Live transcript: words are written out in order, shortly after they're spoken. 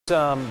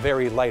Some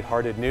very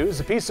lighthearted news.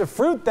 A piece of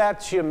fruit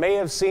that you may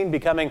have seen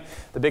becoming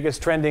the biggest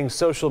trending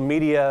social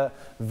media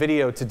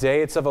video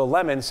today. It's of a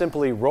lemon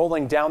simply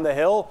rolling down the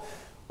hill.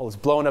 Well, it's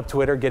blown up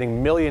Twitter,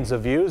 getting millions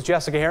of views.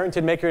 Jessica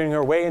Harrington making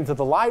her way into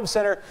the live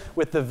center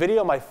with the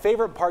video. My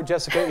favorite part,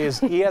 Jessica,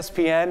 is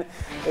ESPN.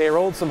 They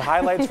rolled some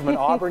highlights from an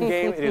Auburn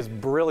game. It is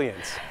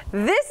brilliant.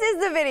 This is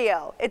the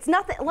video. It's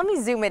nothing. Let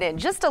me zoom it in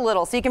just a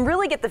little so you can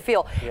really get the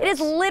feel. Yes. It is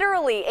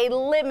literally a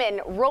lemon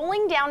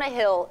rolling down a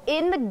hill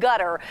in the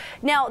gutter.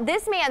 Now,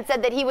 this man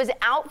said that he was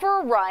out for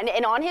a run,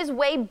 and on his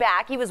way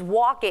back, he was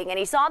walking, and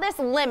he saw this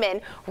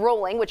lemon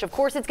rolling, which of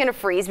course it's going to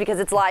freeze because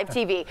it's live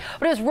TV.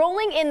 But it was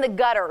rolling in the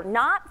gutter,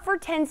 not for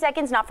 10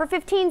 seconds, not for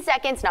 15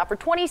 seconds, not for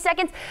 20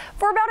 seconds,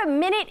 for about a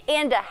minute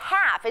and a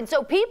half. And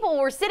so people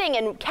were sitting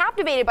and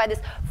captivated by this.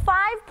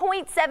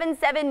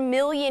 5.77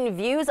 million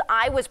views.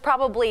 I was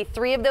probably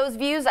 3 of those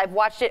views. I've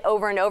watched it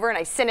over and over, and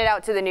I sent it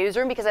out to the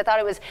newsroom because I thought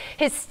it was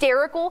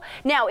hysterical.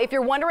 Now, if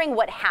you're wondering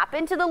what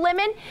happened to the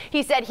lemon,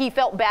 he said he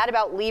felt bad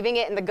about leaving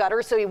it in the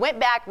gutter, so he went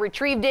back,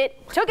 retrieved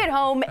it, took it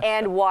home,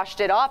 and washed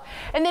it off.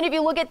 And then if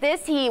you look at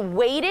this, he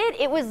weighed it.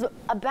 It was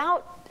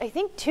about, I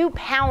think, 2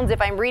 pounds,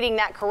 if I'm reading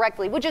that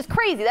correctly, which is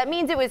crazy. That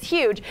means it was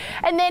huge.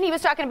 And then he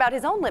was talking about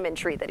his own lemon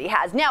tree that he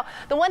has. Now,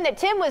 the one that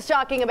Tim was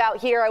talking about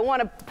here, I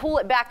want to pull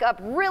it back up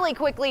really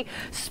quickly.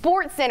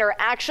 SportsCenter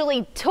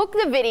actually took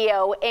the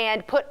video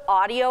and put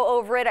audio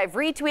over it. I've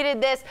retweeted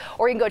this,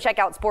 or you can go check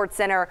out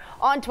SportsCenter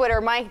on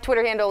Twitter. My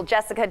Twitter handle,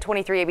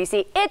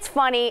 Jessica23ABC. It's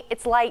funny.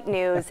 It's light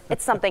news.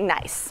 It's something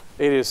nice.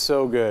 It is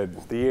so good.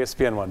 The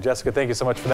ESPN one. Jessica, thank you so much for that.